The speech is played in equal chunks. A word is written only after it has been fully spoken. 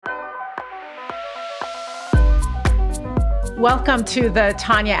Welcome to the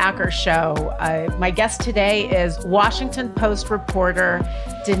Tanya Acker Show. My guest today is Washington Post reporter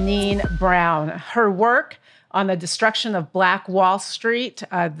Deneen Brown. Her work on the destruction of Black Wall Street,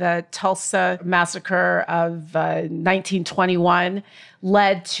 the Tulsa massacre of 1921,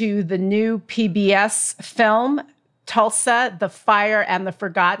 led to the new PBS film, Tulsa, The Fire and the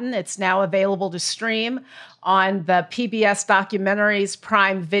Forgotten. It's now available to stream on the PBS Documentaries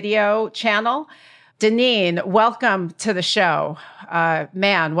Prime Video channel. Deneen, welcome to the show.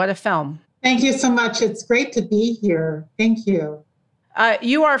 Man, what a film. Thank you so much. It's great to be here. Thank you.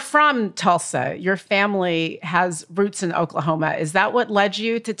 You are from Tulsa. Your family has roots in Oklahoma. Is that what led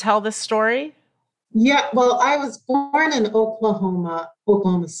you to tell this story? Yeah, well, I was born in Oklahoma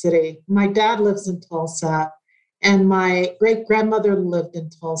City. My dad lives in Tulsa, and my great-grandmother lived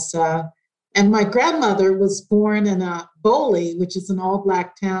in Tulsa. And my grandmother was born in Boley, which is an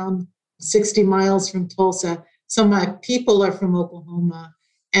all-Black town 60 miles from Tulsa. So my people are from Oklahoma.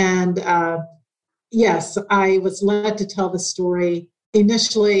 And yes, I was led to tell the story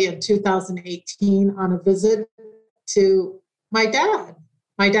initially in 2018 on a visit to my dad.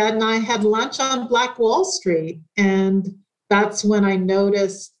 My dad and I had lunch on Black Wall Street. And that's when I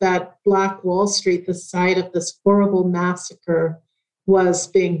noticed that Black Wall Street, the site of this horrible massacre, was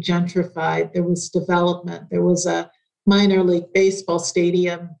being gentrified. There was development. There was a minor league baseball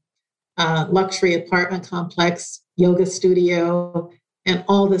stadium, luxury apartment complex, yoga studio, and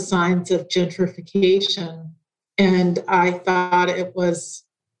all the signs of gentrification. And I thought it was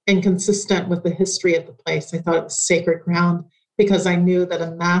inconsistent with the history of the place. I thought it was sacred ground because I knew that a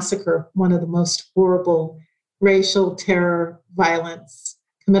massacre, one of the most horrible racial terror violence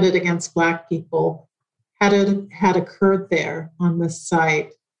committed against Black people, had occurred there on this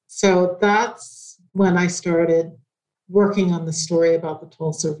site. So that's when I started working on the story about the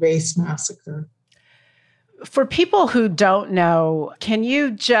Tulsa Race Massacre. For people who don't know, can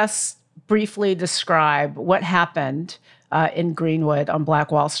you just briefly describe what happened in Greenwood on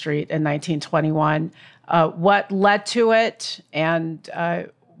Black Wall Street in 1921? What led to it and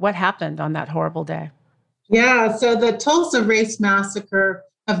what happened on that horrible day? Yeah, so the Tulsa Race Massacre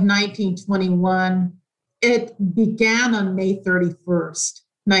of 1921, it began on May 31st,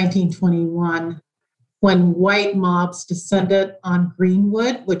 1921, when white mobs descended on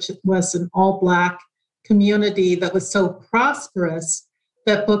Greenwood, which was an all-Black community that was so prosperous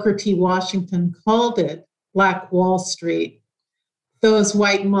that Booker T. Washington called it Black Wall Street. Those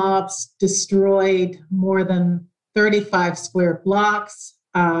white mobs destroyed more than 35 square blocks,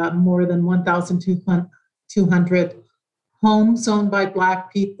 more than 1,200 homes owned by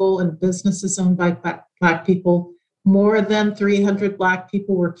Black people and businesses owned by Black people. More than 300 Black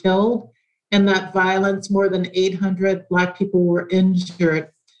people were killed. In that violence, more than 800 Black people were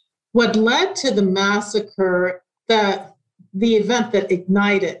injured. What led to the massacre, the event that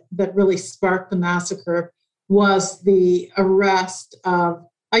ignited, that really sparked the massacre, was the arrest of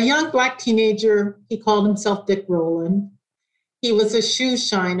a young Black teenager. He called himself Dick Rowland. He was a shoe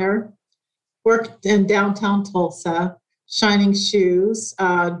shiner, worked in downtown Tulsa, shining shoes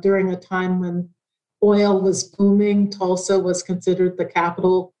during a time when oil was booming. Tulsa was considered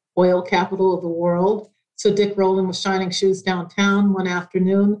the oil capital of the world. So Dick Rowland was shining shoes downtown one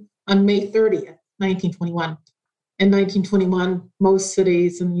afternoon on May 30th, 1921. In 1921, most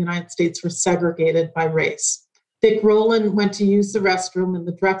cities in the United States were segregated by race. Dick Rowland went to use the restroom in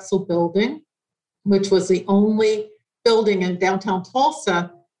the Drexel building, which was the only building in downtown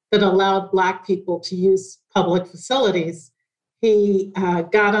Tulsa that allowed Black people to use public facilities. He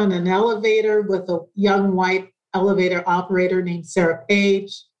got on an elevator with a young white elevator operator named Sarah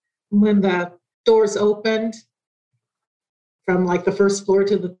Page. When the doors opened from like the first floor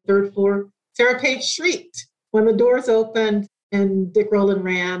to the third floor, Sarah Page shrieked when the doors opened and Dick Rowland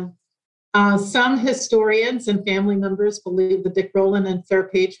ran. Some historians and family members believe that Dick Rowland and Sarah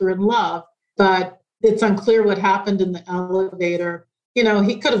Page were in love, but it's unclear what happened in the elevator. You know,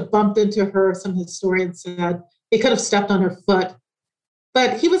 he could have bumped into her, some historians said. He could have stepped on her foot,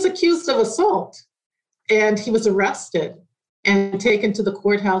 but he was accused of assault and he was arrested and taken to the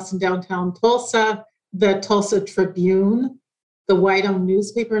courthouse in downtown Tulsa. The Tulsa Tribune, the white-owned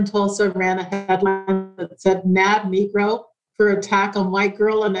newspaper in Tulsa, ran a headline that said, "Mad Negro for attack on white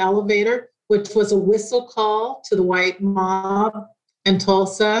girl in elevator," which was a whistle call to the white mob in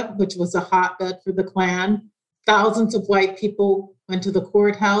Tulsa, which was a hotbed for the Klan. Thousands of white people went to the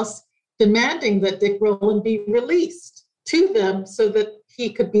courthouse demanding that Dick Rowland be released to them so that he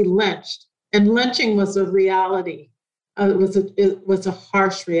could be lynched. And lynching was a reality. It was a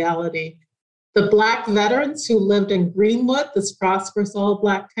harsh reality. The Black veterans who lived in Greenwood, this prosperous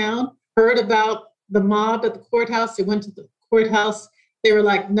all-Black town, heard about the mob at the courthouse. They went to the courthouse, they were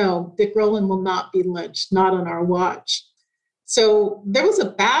like, no, Dick Rowland will not be lynched, not on our watch. So there was a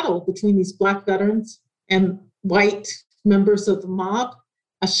battle between these Black veterans and white members of the mob.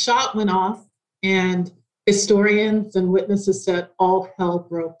 A shot went off, and historians and witnesses said all hell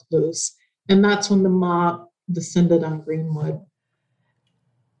broke loose. And that's when the mob descended on Greenwood.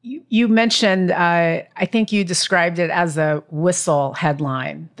 You mentioned, I think you described it as a whistle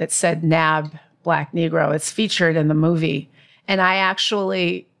headline that said "Nab Black Negro." It's featured in the movie. And I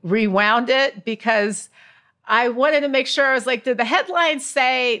actually rewound it because I wanted to make sure. I was like, did the headline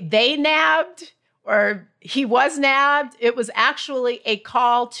say they nabbed or he was nabbed? It was actually a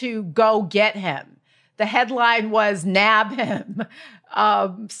call to go get him. The headline was "Nab him."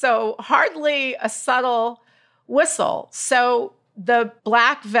 So hardly a subtle whistle. So the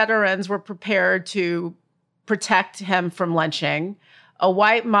Black veterans were prepared to protect him from lynching. A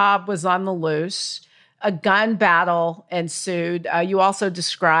white mob was on the loose. A gun battle ensued. You also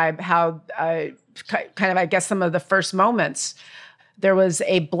describe how, kind of, I guess, some of the first moments. There was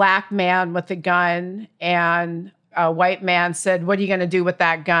a Black man with a gun, and a white man said, "What are you going to do with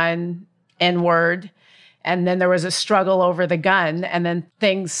that gun?" N-word. And then there was a struggle over the gun, and then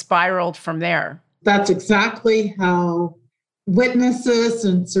things spiraled from there. That's exactly how witnesses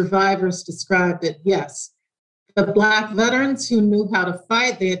and survivors described it, yes. The Black veterans who knew how to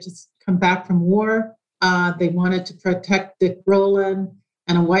fight, they had just come back from war. They wanted to protect Dick Rowland,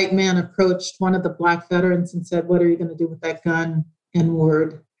 and a white man approached one of the Black veterans and said, "What are you going to do with that gun?"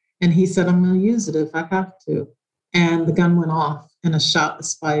 N-word. And he said, "I'm going to use it if I have to." And the gun went off and a shot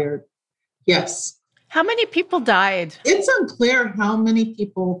was fired. Yes. How many people died? It's unclear how many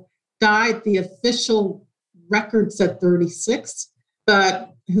people died. The official record said 36,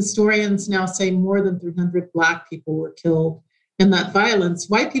 but historians now say more than 300 Black people were killed in that violence.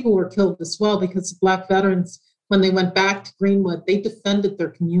 White people were killed as well because the Black veterans, when they went back to Greenwood, they defended their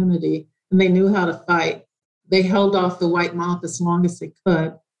community and they knew how to fight. They held off the white mob as long as they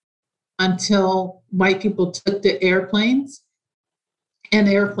could until white people took to airplanes, and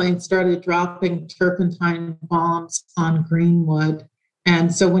airplanes started dropping turpentine bombs on Greenwood.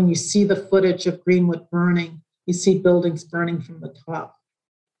 And so when you see the footage of Greenwood burning, you see buildings burning from the top.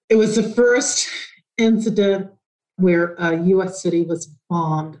 It was the first incident where a U.S. city was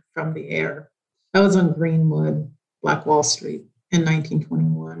bombed from the air. That was on Greenwood, Black Wall Street in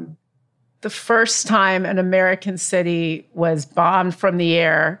 1921. The first time an American city was bombed from the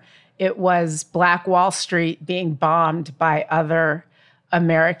air, it was Black Wall Street being bombed by other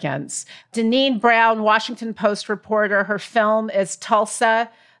Americans. Deneen Brown, Washington Post reporter. Her film is Tulsa,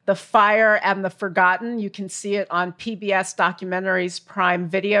 The Fire and the Forgotten. You can see it on PBS Documentaries Prime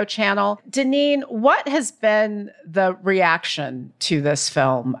Video channel. Deneen, what has been the reaction to this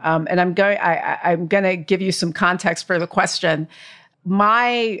film? And I'm going to give you some context for the question.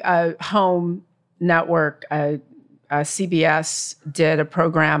 My home network, CBS, did a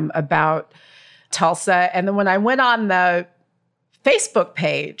program about Tulsa. And then when I went on the Facebook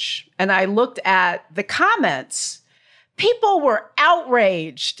page and I looked at the comments, people were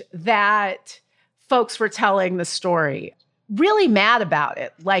outraged that folks were telling the story, really mad about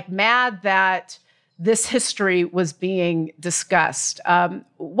it, like mad that this history was being discussed.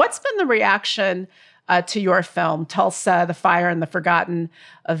 What's been the reaction to your film, Tulsa, The Fire and the Forgotten,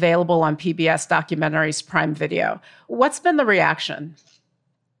 available on PBS Documentaries Prime Video? What's been the reaction?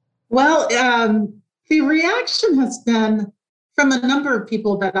 Well, the reaction has been from a number of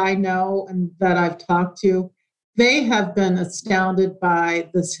people that I know and that I've talked to. They have been astounded by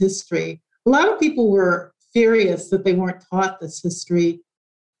this history. A lot of people were furious that they weren't taught this history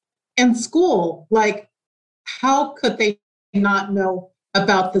in school. Like, how could they not know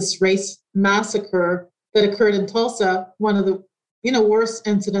about this race massacre that occurred in Tulsa, one of the worst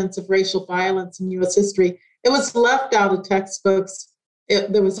incidents of racial violence in U.S. history? It was left out of textbooks.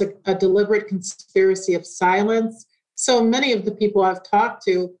 There was a deliberate conspiracy of silence. So many of the people I've talked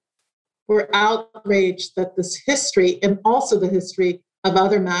to were outraged that this history, and also the history of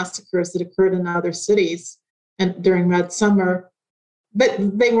other massacres that occurred in other cities and during Red Summer, but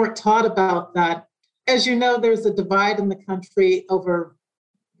they weren't taught about that. As you know, there's a divide in the country over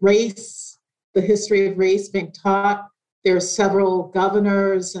race, the history of race being taught. There are several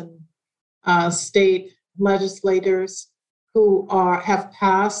governors and state legislators who have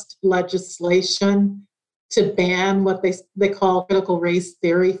passed legislation to ban what they call critical race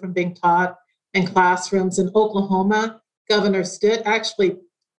theory from being taught in classrooms. In Oklahoma, Governor Stitt actually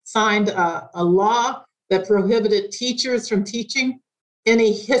signed a law that prohibited teachers from teaching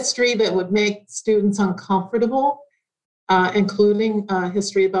any history that would make students uncomfortable, including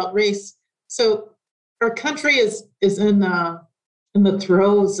history about race. So our country is in the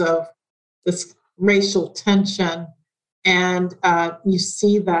throes of this racial tension, and you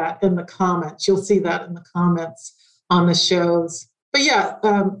see that in the comments. You'll see that in the comments on the shows. But yeah,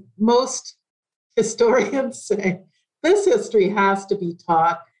 most historians say this history has to be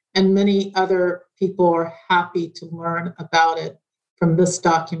taught, and many other people are happy to learn about it from this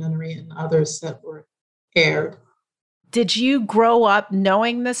documentary and others that were aired. Did you grow up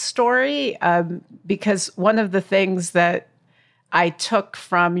knowing this story? Because one of the things that I took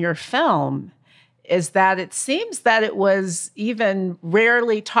from your film is that it seems that it was even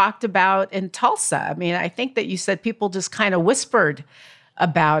rarely talked about in Tulsa. I mean, I think that you said people just kind of whispered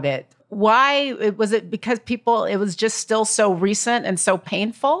about it. Why? Was it because it was just still so recent and so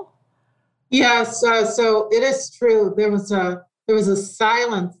painful? Yes, so it is true. There was a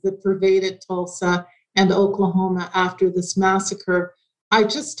silence that pervaded Tulsa and Oklahoma after this massacre. I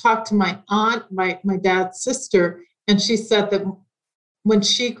just talked to my aunt, my dad's sister, and she said that when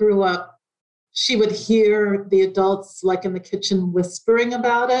she grew up, she would hear the adults like in the kitchen whispering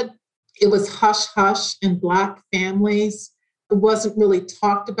about it. It was hush hush in Black families. It wasn't really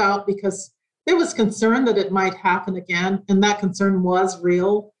talked about because there was concern that it might happen again, and that concern was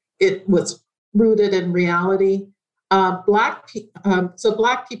real. It was rooted in reality. So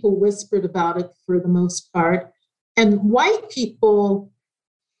Black people whispered about it for the most part, and white people.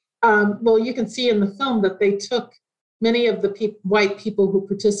 Well, you can see in the film that they took many of the white people who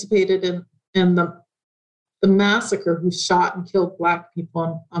participated in the massacre, who shot and killed Black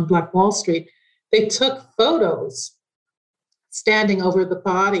people on Black Wall Street. They took photos standing over the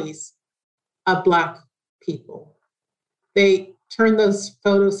bodies of Black people. They turned those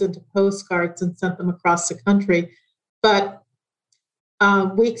photos into postcards and sent them across the country. But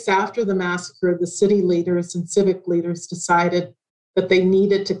weeks after the massacre, the city leaders and civic leaders decided that they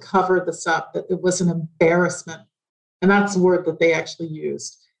needed to cover this up, that it was an embarrassment. And that's the word that they actually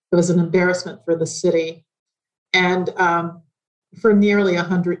used. It was an embarrassment for the city. And for nearly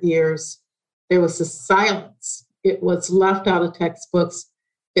 100 years, there was this silence. It was left out of textbooks.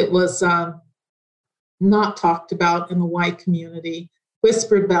 It was not talked about in the white community,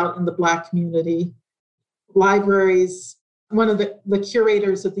 whispered about in the Black community. Libraries, one of the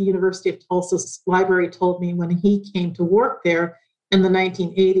curators at the University of Tulsa's library told me when he came to work there in the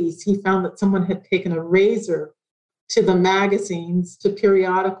 1980s, he found that someone had taken a razor to the magazines, to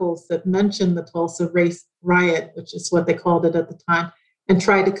periodicals that mentioned the Tulsa race riot, which is what they called it at the time, and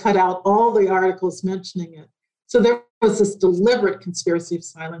tried to cut out all the articles mentioning it. So there was this deliberate conspiracy of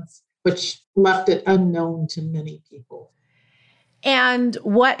silence, which left it unknown to many people. And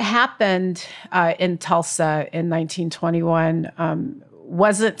what happened in Tulsa in 1921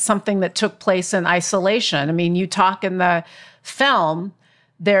 wasn't something that took place in isolation. I mean, you talk in the film,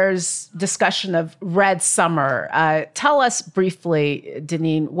 there's discussion of Red Summer. Tell us briefly,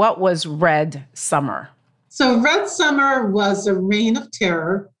 Deneen, what was Red Summer? So Red Summer was a reign of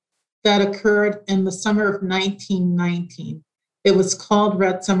terror that occurred in the summer of 1919. It was called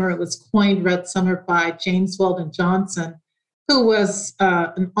Red Summer. It was coined Red Summer by James Weldon Johnson, who was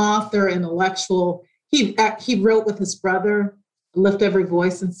an author, intellectual. He wrote with his brother, Lift Every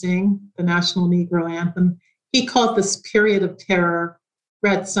Voice and Sing, the National Negro Anthem. He called this period of terror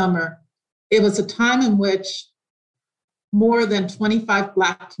Red Summer. It was a time in which more than 25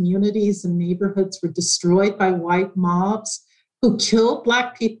 Black communities and neighborhoods were destroyed by white mobs who killed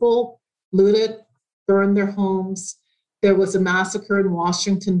Black people, looted, burned their homes. There was a massacre in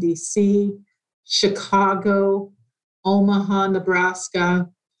Washington, D.C., Chicago, Omaha, Nebraska,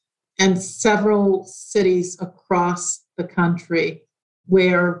 and several cities across the country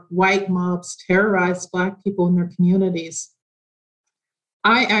where white mobs terrorized Black people in their communities.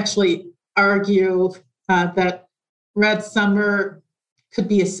 I actually argue that Red Summer could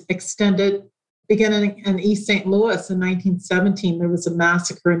be extended. Beginning in East St. Louis in 1917, there was a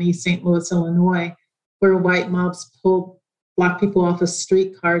massacre in East St. Louis, Illinois, where white mobs pulled Black people off of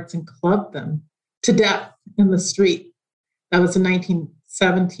streetcars and clubbed them to death in the street. That was in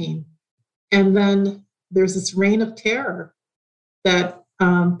 1917. And then there's this reign of terror that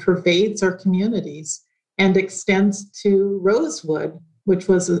pervades our communities and extends to Rosewood, which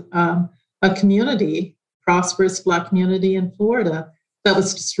was a community, prosperous Black community in Florida that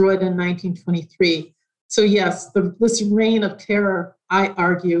was destroyed in 1923. So yes, this reign of terror, I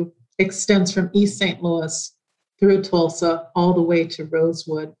argue, extends from East St. Louis through Tulsa all the way to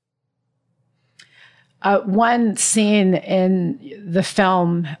Rosewood. One scene in the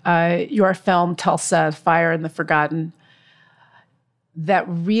film, your film, Tulsa, Fire and the Forgotten, that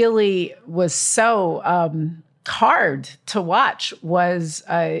really was so hard to watch was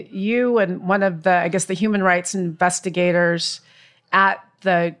you and one of the, I guess, the human rights investigators at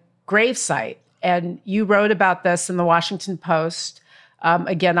the gravesite. And you wrote about this in the Washington Post.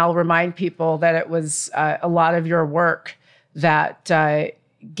 Again, I'll remind people that it was a lot of your work that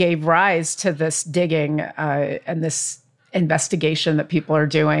gave rise to this digging and this investigation that people are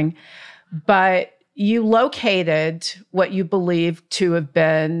doing. But you located what you believe to have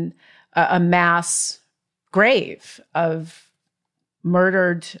been a mass grave of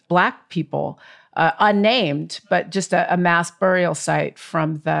murdered Black people, unnamed, but just a mass burial site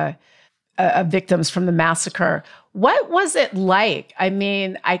from the victims from the massacre. What was it like? I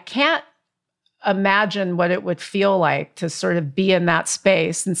mean, I can't imagine what it would feel like to sort of be in that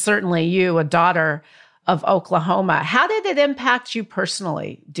space. And certainly you, a daughter of Oklahoma. How did it impact you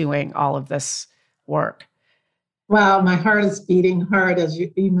personally doing all of this work? Wow, my heart is beating hard as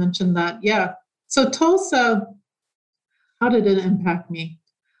you mentioned that. Yeah. So Tulsa, how did it impact me?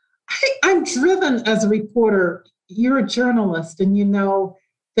 I'm driven as a reporter. You're a journalist, and you know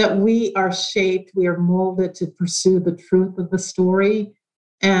that we are shaped, we are molded to pursue the truth of the story.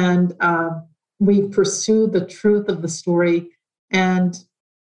 And we pursue the truth of the story. And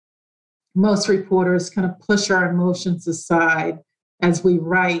most reporters kind of push our emotions aside as we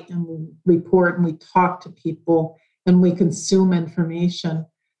write and we report and we talk to people and we consume information.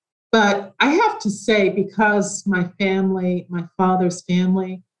 But I have to say, because my family, my father's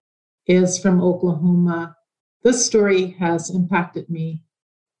family, is from Oklahoma, this story has impacted me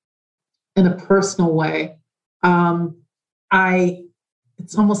in a personal way.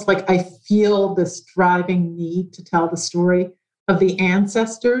 It's almost like I feel this driving need to tell the story of the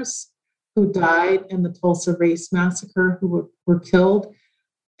ancestors who died in the Tulsa Race Massacre, who were killed.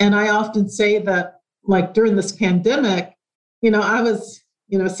 And I often say that, like during this pandemic, I was,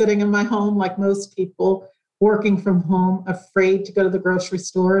 sitting in my home like most people, working from home, afraid to go to the grocery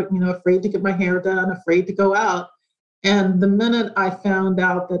store, afraid to get my hair done, afraid to go out. And the minute I found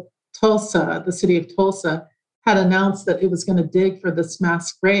out that Tulsa, the city of Tulsa, had announced that it was going to dig for this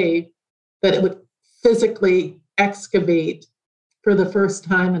mass grave, that it would physically excavate for the first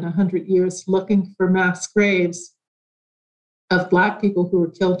time in 100 years, looking for mass graves of Black people who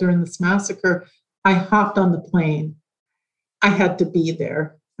were killed during this massacre, I hopped on the plane. I had to be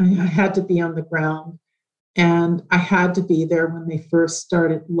there. I had to be on the ground. And I had to be there when they first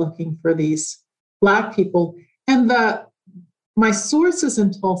started looking for these Black people. And my sources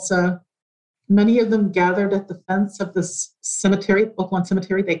in Tulsa, many of them gathered at the fence of this cemetery, Oaklawn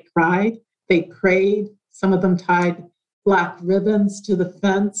Cemetery. They cried, they prayed. Some of them tied Black ribbons to the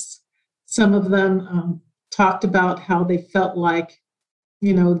fence. Some of them talked about how they felt like,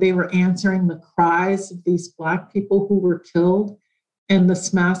 they were answering the cries of these Black people who were killed in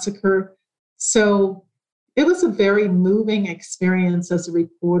this massacre. So it was a very moving experience as a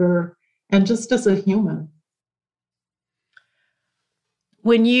reporter and just as a human.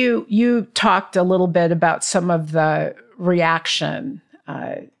 When you talked a little bit about some of the reaction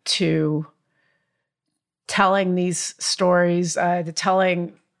to telling these stories, to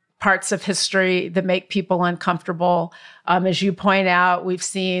telling parts of history that make people uncomfortable. As you point out, we've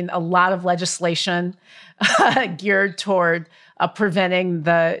seen a lot of legislation geared toward preventing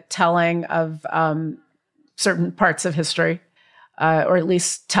the telling of certain parts of history, or at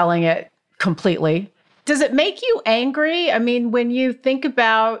least telling it completely. Does it make you angry? I mean, when you think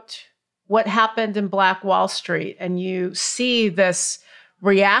about what happened in Black Wall Street and you see this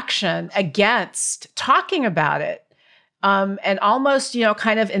reaction against talking about it, and almost,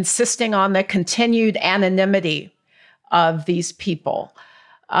 kind of insisting on the continued anonymity of these people,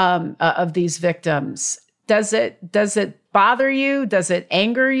 of these victims, does it bother you? Does it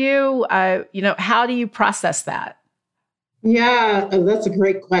anger you? How do you process that? Yeah, that's a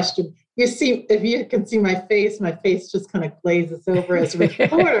great question. You see, if you can see my face just kind of glazes over as a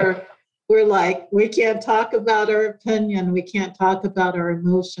reporter. We're like, we can't talk about our opinion. We can't talk about our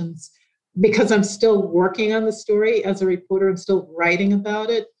emotions because I'm still working on the story as a reporter. I'm still writing about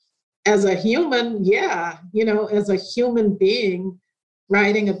it. As a human, yeah, as a human being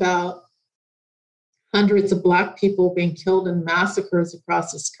writing about hundreds of Black people being killed in massacres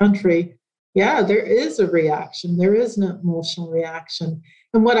across this country, yeah, there is a reaction. There is an emotional reaction.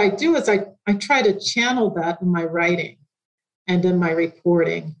 And what I do is I try to channel that in my writing and in my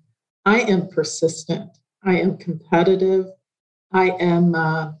reporting. I am persistent. I am competitive. I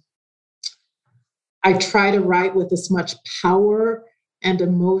try to write with as much power and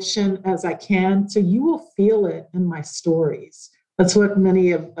emotion as I can. So you will feel it in my stories. That's what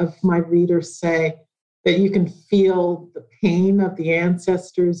many of my readers say, that you can feel the pain of the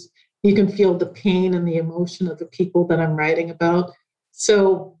ancestors. You can feel the pain and the emotion of the people that I'm writing about.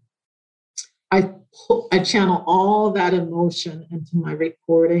 So I channel all that emotion into my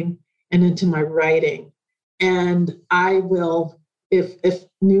reporting and into my writing. And I will, if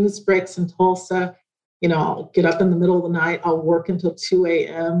news breaks in Tulsa, I'll get up in the middle of the night, I'll work until 2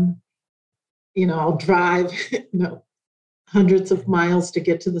 a.m. I'll drive, hundreds of miles to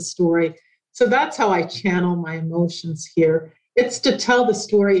get to the story. So that's how I channel my emotions here. It's to tell the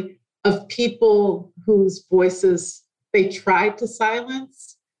story of people whose voices they tried to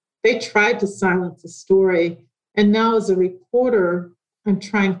silence. They tried to silence the story. And now as a reporter, I'm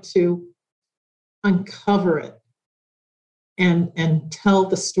trying to uncover it and tell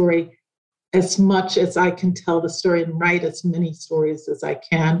the story as much as I can tell the story and write as many stories as I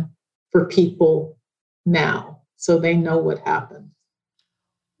can for people now so they know what happened.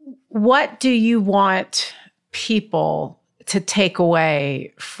 What do you want people to take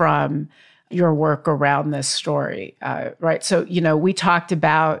away from your work around this story? Right. So, we talked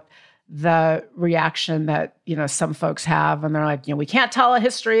about the reaction that, some folks have, and they're like, we can't tell a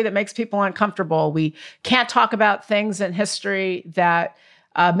history that makes people uncomfortable. We can't talk about things in history that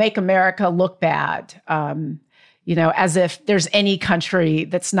make America look bad. As if there's any country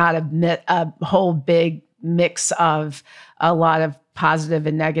that's not a whole big mix of a lot of positive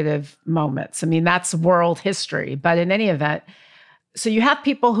and negative moments. I mean, that's world history. But in any event, so you have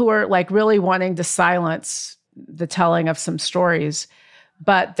people who are like really wanting to silence the telling of some stories,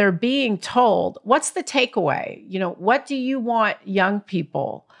 but they're being told, what's the takeaway? What do you want young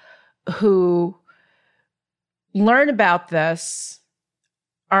people who learn about this,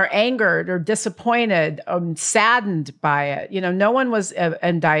 are angered or disappointed, saddened by it? No one was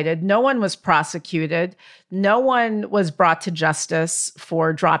indicted. No one was prosecuted. No one was brought to justice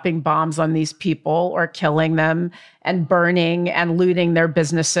for dropping bombs on these people or killing them and burning and looting their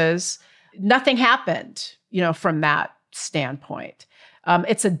businesses. Nothing happened, from that standpoint.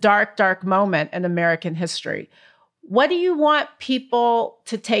 It's a dark, dark moment in American history. What do you want people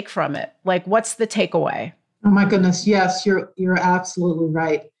to take from it? Like, what's the takeaway? Oh my goodness, yes, you're absolutely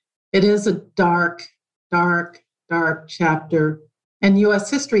right. It is a dark, dark, dark chapter in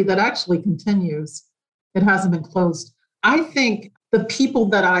U.S. history that actually continues. It hasn't been closed. I think the people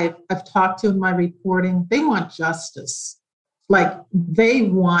that I've talked to in my reporting, they want justice. Like, they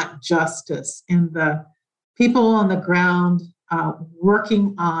want justice. And the people on the ground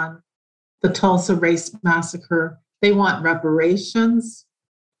working on the Tulsa Race Massacre, they want reparations.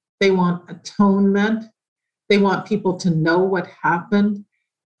 They want atonement. They want people to know what happened.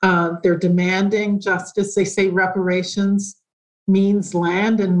 They're demanding justice. They say reparations means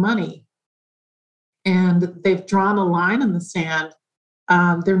land and money. And they've drawn a line in the sand.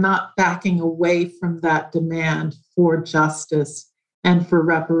 They're not backing away from that demand for justice and for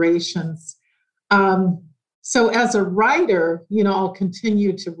reparations. So as a writer, I'll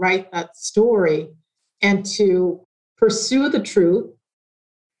continue to write that story and to pursue the truth,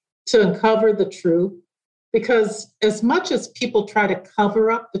 to uncover the truth. Because as much as people try to cover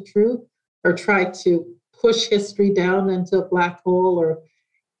up the truth or try to push history down into a black hole, or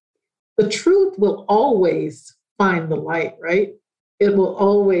the truth will always find the light, right? It will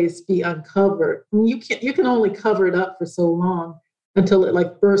always be uncovered. I mean, you can only cover it up for so long until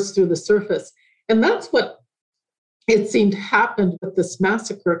it bursts through the surface. And that's what it seemed happened with this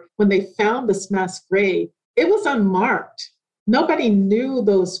massacre. When they found this mass grave, it was unmarked. Nobody knew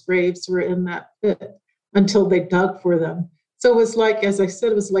those graves were in that pit until they dug for them. So it was like, as I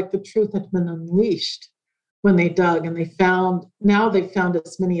said, it was like the truth had been unleashed when they dug, and they found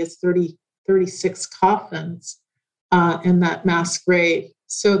as many as 36 coffins in that mass grave.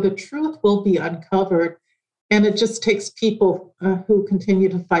 So the truth will be uncovered, and it just takes people who continue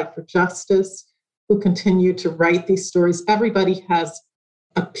to fight for justice, who continue to write these stories. Everybody has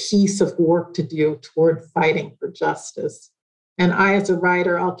a piece of work to do toward fighting for justice. And I, as a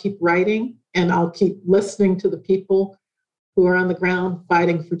writer, I'll keep writing, and I'll keep listening to the people who are on the ground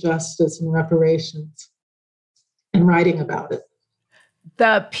fighting for justice and reparations and writing about it.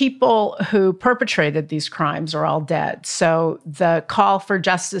 The people who perpetrated these crimes are all dead. So the call for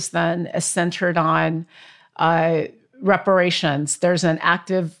justice then is centered on reparations. There's an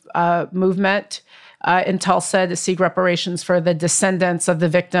active movement in Tulsa to seek reparations for the descendants of the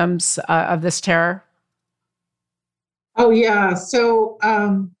victims of this terror. Oh, yeah. So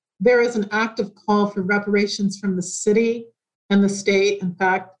there is an active call for reparations from the city and the state. In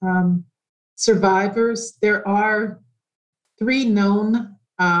fact, survivors, there are 3 known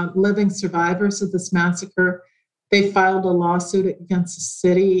living survivors of this massacre. They filed a lawsuit against the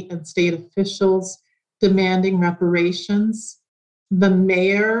city and state officials demanding reparations. The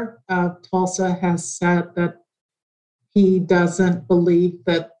mayor of Tulsa has said that he doesn't believe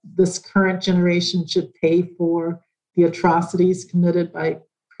that this current generation should pay for the atrocities committed by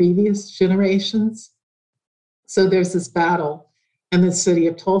previous generations. So there's this battle in the city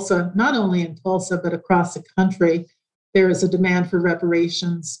of Tulsa, not only in Tulsa, but across the country. There is a demand for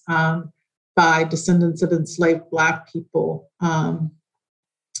reparations by descendants of enslaved Black people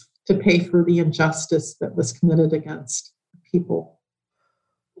to pay for the injustice that was committed against people.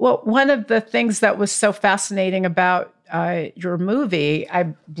 Well, one of the things that was so fascinating about your movie,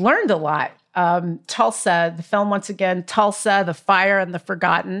 I learned a lot. Tulsa, the film, once again, Tulsa, The Fire and the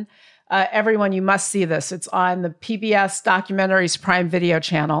Forgotten. Everyone, you must see this. It's on the PBS Documentaries Prime Video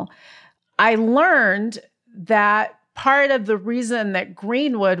channel. I learned that part of the reason that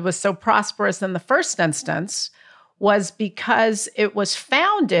Greenwood was so prosperous in the first instance was because it was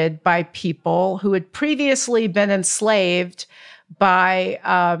founded by people who had previously been enslaved by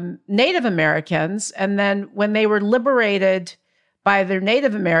Native Americans. And then when they were liberated by their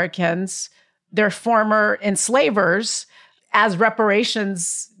Native Americans, their former enslavers, as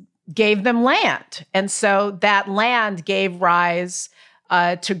reparations, gave them land. And so that land gave rise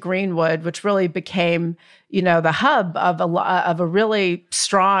to Greenwood, which really became, the hub of a really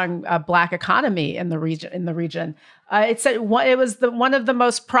strong Black economy in the region. It was one of the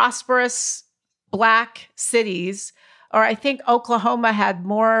most prosperous Black cities, or I think Oklahoma had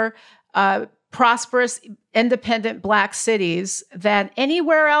more prosperous, independent Black cities than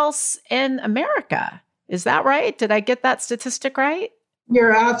anywhere else in America. Is that right? Did I get that statistic right?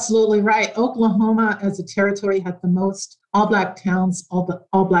 You're absolutely right. Oklahoma, as a territory, had the most all-Black towns,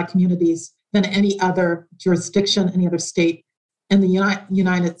 all-Black communities than any other jurisdiction, any other state in the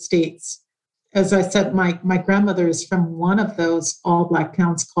United States. As I said, my grandmother is from one of those all-Black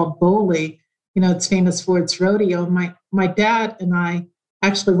towns called Boley. It's famous for its rodeo. My dad and I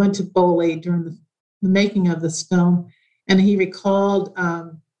actually went to Boley during the making of this film, and he recalled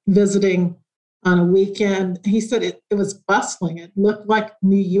visiting on a weekend. He said it was bustling. It looked like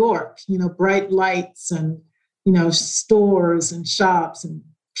New York, bright lights and, stores and shops and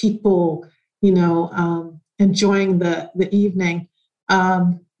people, enjoying the evening.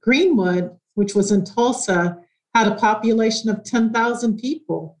 Greenwood, which was in Tulsa, had a population of 10,000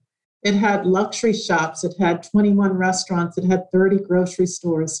 people. It had luxury shops. It had 21 restaurants. It had 30 grocery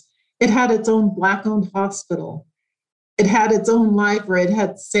stores. It had its own Black-owned hospital. It had its own library. It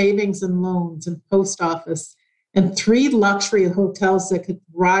had savings and loans and post office and 3 luxury hotels that could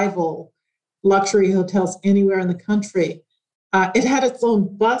rival luxury hotels anywhere in the country. It had its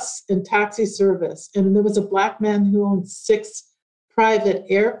own bus and taxi service. And there was a Black man who owned 6 private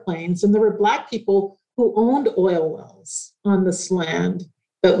airplanes. And there were Black people who owned oil wells on this land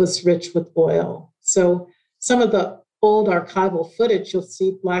that was rich with oil. So some of the old archival footage, you'll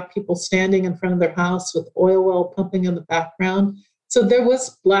see Black people standing in front of their house with oil well pumping in the background. So there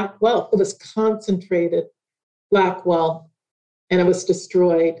was Black wealth. It was concentrated Black wealth, and it was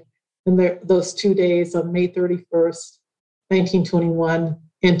destroyed in those 2 days on May 31st, 1921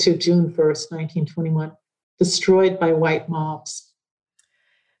 into June 1st, 1921, destroyed by white mobs.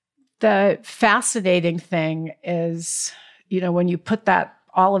 The fascinating thing is, when you put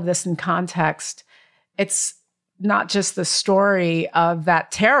all of this in context, it's not just the story of that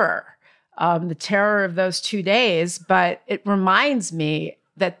terror, the terror of those 2 days, but it reminds me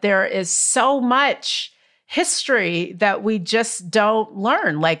that there is so much history that we just don't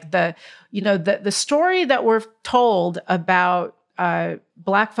learn. Like the story that we're told about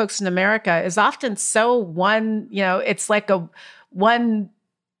Black folks in America is often so it's like a one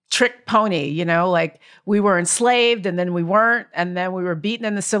trick pony, like we were enslaved and then we weren't, and then we were beaten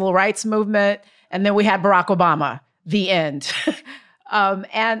in the civil rights movement, and then we had Barack Obama, the end.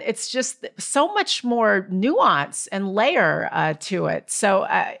 And it's just so much more nuance and layer to it. So,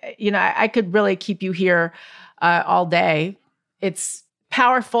 I could really keep you here all day. It's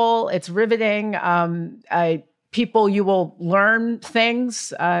powerful. It's riveting. People, you will learn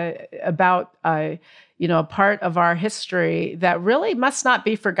things about, a part of our history that really must not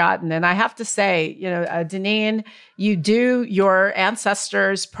be forgotten. And I have to say, Deneen, you do your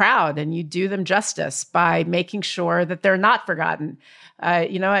ancestors proud and you do them justice by making sure that they're not forgotten.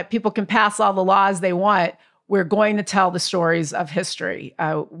 People can pass all the laws they want. We're going to tell the stories of history.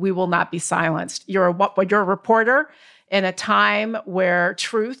 We will not be silenced. You're a reporter in a time where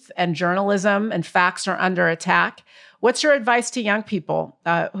truth and journalism and facts are under attack. What's your advice to young people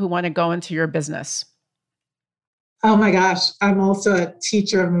who want to go into your business? Oh my gosh, I'm also a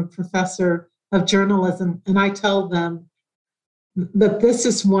teacher. I'm a professor of journalism, and I tell them that this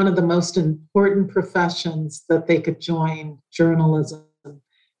is one of the most important professions that they could join, journalism,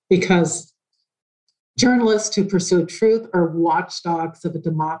 because journalists who pursue truth are watchdogs of a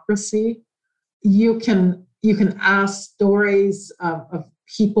democracy. You can ask stories of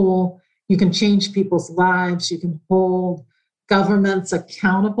people, you can change people's lives, you can hold governments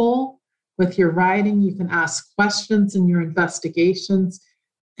accountable with your writing, you can ask questions in your investigations,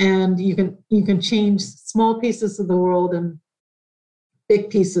 and you can change small pieces of the world and big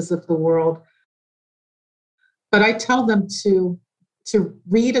pieces of the world. But I tell them to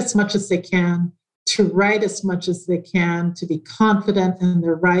read as much as they can, to write as much as they can, to be confident in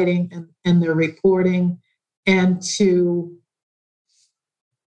their writing and their reporting, and to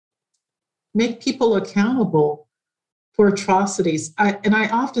make people accountable for atrocities. I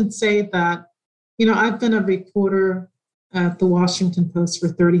often say that, I've been a reporter at the Washington Post for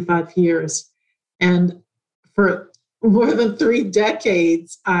 35 years. And for more than 3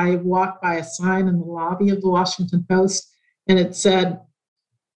 decades, I walked by a sign in the lobby of the Washington Post, and it said,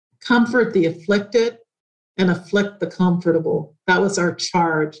 "Comfort the afflicted and afflict the comfortable." That was our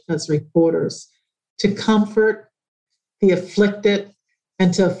charge as reporters, to comfort the afflicted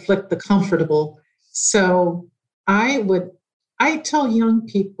and to afflict the comfortable. So I tell young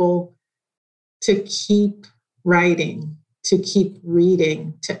people to keep writing, to keep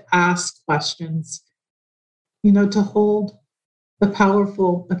reading, to ask questions, to hold the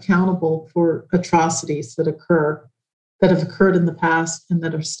powerful accountable for atrocities that have occurred in the past and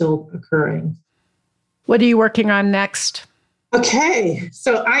that are still occurring. What are you working on next? Okay,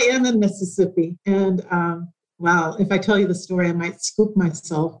 so I am in Mississippi, and wow, if I tell you the story, I might scoop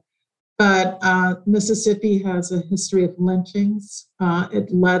myself. But Mississippi has a history of lynchings.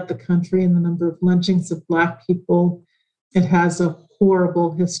 It led the country in the number of lynchings of Black people. It has a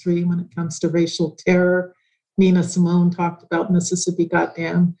horrible history when it comes to racial terror. Nina Simone talked about Mississippi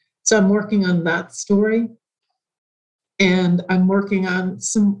Goddamn. So I'm working on that story. And I'm working on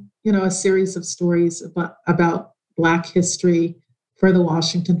a series of stories about Black history for the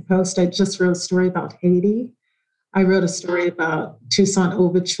Washington Post. I just wrote a story about Haiti. I wrote a story about Toussaint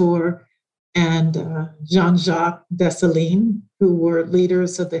Louverture and Jean-Jacques Dessalines, who were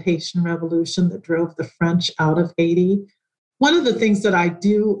leaders of the Haitian Revolution that drove the French out of Haiti. One of the things that I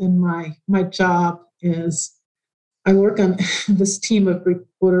do in my job is I work on this team of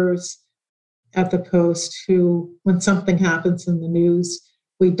reporters at the Post who, when something happens in the news,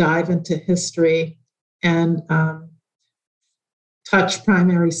 we dive into history and touch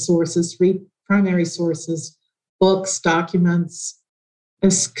primary sources, read primary sources, books, documents,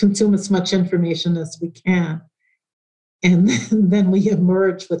 consume as much information as we can. And then we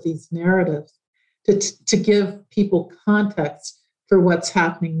emerge with these narratives to give people context for what's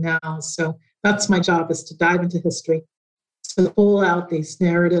happening now. So that's my job, is to dive into history, to pull out these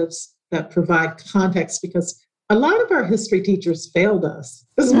narratives that provide context, because a lot of our history teachers failed us.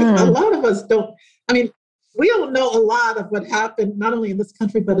 Because a lot of us don't, we don't know a lot of what happened, not only in this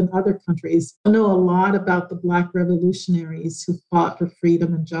country, but in other countries. We know a lot about the Black revolutionaries who fought for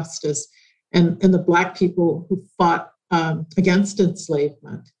freedom and justice, and the Black people who fought against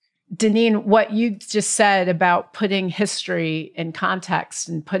enslavement. Deneen, what you just said about putting history in context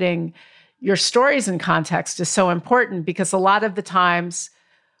and putting your stories in context is so important, because a lot of the times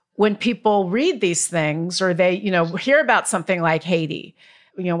when people read these things, or they, hear about something like Haiti,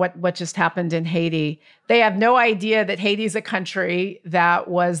 what just happened in Haiti, they have no idea that Haiti is a country that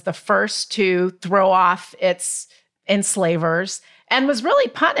was the first to throw off its enslavers and was really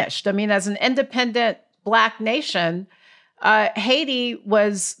punished. As an independent Black nation, Haiti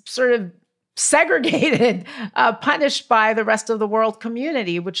was sort of segregated, punished by the rest of the world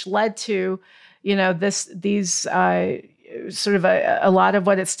community, which led to, these sort of a lot of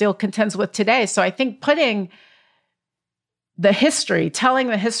what it still contends with today. So I think putting the history, telling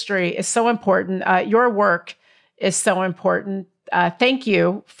the history is so important. Your work is so important. Thank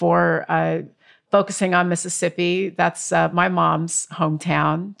you for focusing on Mississippi. That's my mom's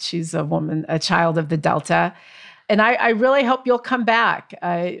hometown. She's a child of the Delta. And I really hope you'll come back.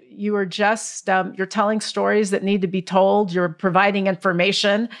 You are just, you're telling stories that need to be told. You're providing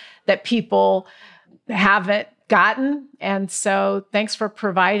information that people haven't gotten. And so thanks for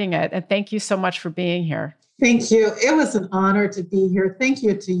providing it. And thank you so much for being here. Thank you. It was an honor to be here. Thank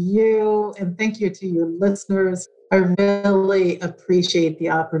you to you, and thank you to your listeners. I really appreciate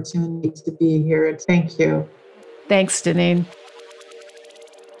the opportunity to be here. Thank you. Thanks, Deneen.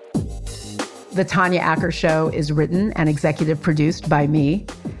 The Tanya Acker Show is written and executive produced by me.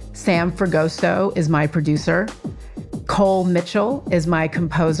 Sam Fragoso is my producer. Cole Mitchell is my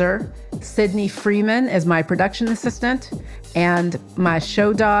composer. Sydney Freeman is my production assistant. And my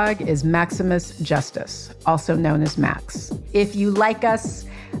show dog is Maximus Justice, also known as Max. If you like us,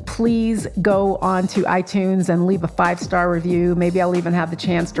 please go on to iTunes and leave a 5-star review. Maybe I'll even have the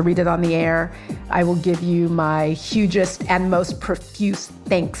chance to read it on the air. I will give you my hugest and most profuse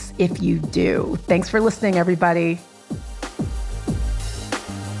thanks if you do. Thanks for listening, everybody.